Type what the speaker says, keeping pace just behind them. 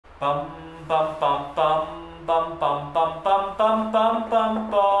Bum bum bum bum bum bum bum bum bum bum bum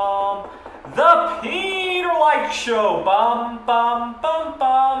bum. The Peter Lik Show. Bum bum bum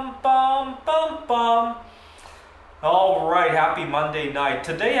bum bum bum bum. All right, happy Monday night.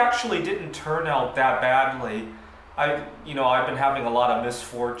 Today actually didn't turn out that badly. I've been having a lot of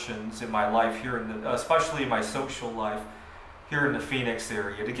misfortunes in my life here, especially in my social life here in the Phoenix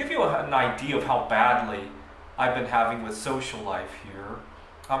area. To give you an idea of how badly I've been having with social life here,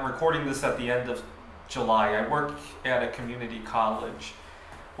 I'm recording this at the end of July. I work at a community college.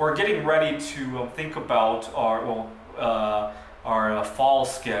 We're getting ready to think about our fall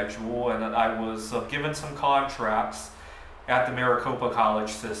schedule, and I was given some contracts at the Maricopa College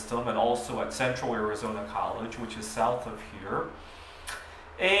system and also at Central Arizona College, which is south of here.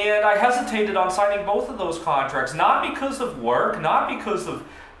 And I hesitated on signing both of those contracts, not because of work, not because of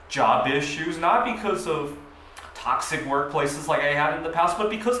job issues, not because of toxic workplaces like I had in the past, but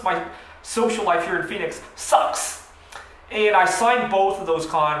because my social life here in Phoenix sucks. And I signed both of those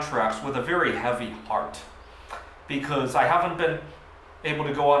contracts with a very heavy heart because I haven't been able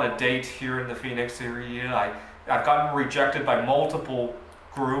to go on a date here in the Phoenix area. I've gotten rejected by multiple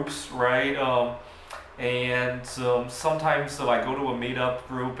groups, right? Sometimes I go to a meetup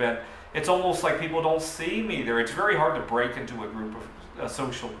group and it's almost like people don't see me there. It's very hard to break into a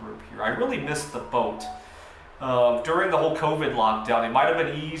social group here. I really missed the boat. During the whole COVID lockdown, it might have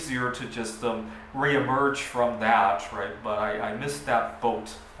been easier to just re-emerge from that, right? But I missed that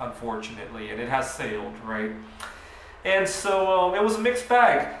boat, unfortunately, and it has sailed, right? And so it was a mixed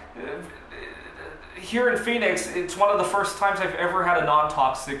bag. Here in Phoenix, it's one of the first times I've ever had a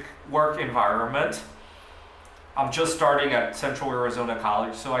non-toxic work environment. I'm just starting at Central Arizona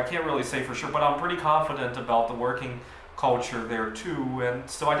College, so I can't really say for sure, but I'm pretty confident about the working culture there too, and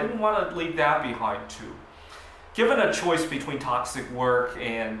so I didn't want to leave that behind too. Given a choice between toxic work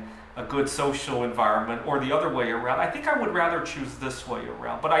and a good social environment, or the other way around, I think I would rather choose this way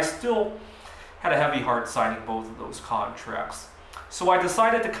around, but I still had a heavy heart signing both of those contracts. So I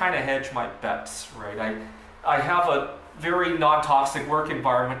decided to kind of hedge my bets, right? I have a very non-toxic work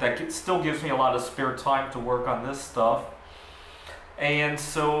environment that still gives me a lot of spare time to work on this stuff. And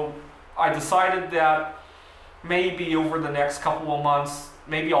so I decided that maybe over the next couple of months,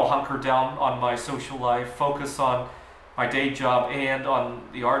 maybe I'll hunker down on my social life, focus on my day job and on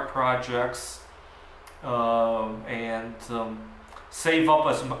the art projects, and save up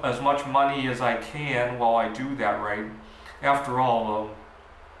as much money as I can while I do that, right? After all,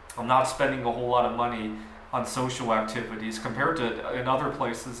 I'm not spending a whole lot of money on social activities compared to in other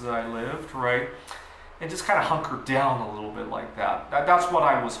places that I lived, right? And just kind of hunker down a little bit like that. That's what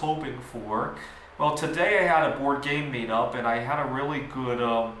I was hoping for. Well, today I had a board game meetup and I had a really good,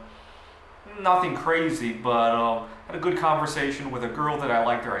 nothing crazy, but had a good conversation with a girl that I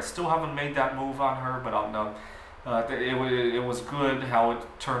liked there. I still haven't made that move on her, but it was good how it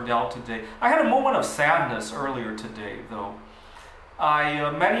turned out today. I had a moment of sadness earlier today, though.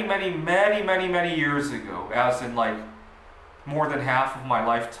 Many years ago, as in like more than half of my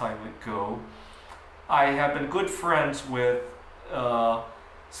lifetime ago, I have been good friends with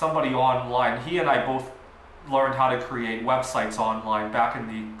somebody online. He and I both learned how to create websites online back in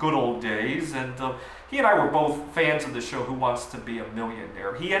the good old days, and he and I were both fans of the show Who Wants to Be a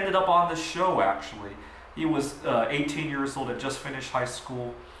Millionaire. He ended up on the show, actually. He was 18 years old, had just finished high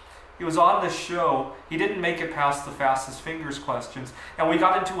school. He was on the show. He didn't make it past the fastest fingers questions, and we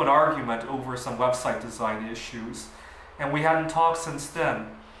got into an argument over some website design issues, and we hadn't talked since then.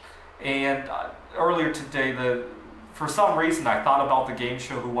 And earlier today, for some reason, I thought about the game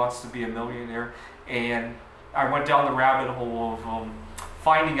show Who Wants to Be a Millionaire, and I went down the rabbit hole of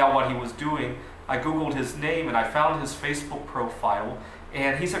finding out what he was doing. I Googled his name, and I found his Facebook profile,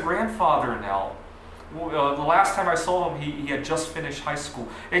 and he's a grandfather now. The last time I saw him, he had just finished high school.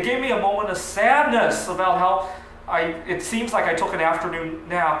 It gave me a moment of sadness about how it seems like I took an afternoon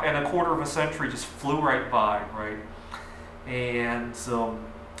nap and a quarter of a century just flew right by, right? And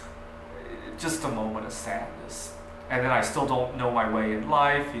just a moment of sadness. And then I still don't know my way in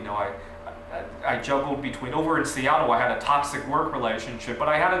life. I juggled between, over in Seattle, I had a toxic work relationship, but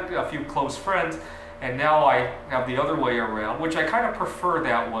I had a few close friends, and now I have the other way around, which I kind of prefer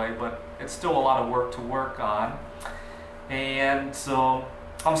that way, but it's still a lot of work to work on. And so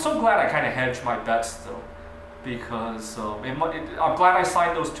I'm so glad I kind of hedged my bets, though, because I'm glad I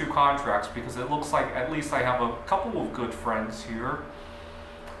signed those two contracts, because it looks like at least I have a couple of good friends here.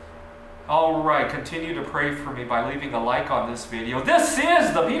 Alright, continue to pray for me by leaving a like on this video. This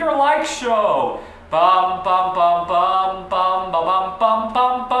is the Peter Lik Show! Bum bum bum bum bum bum bum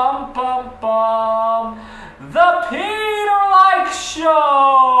bum bum bum bum. The Peter Lik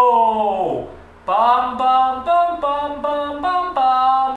Show! bum bum bum bum.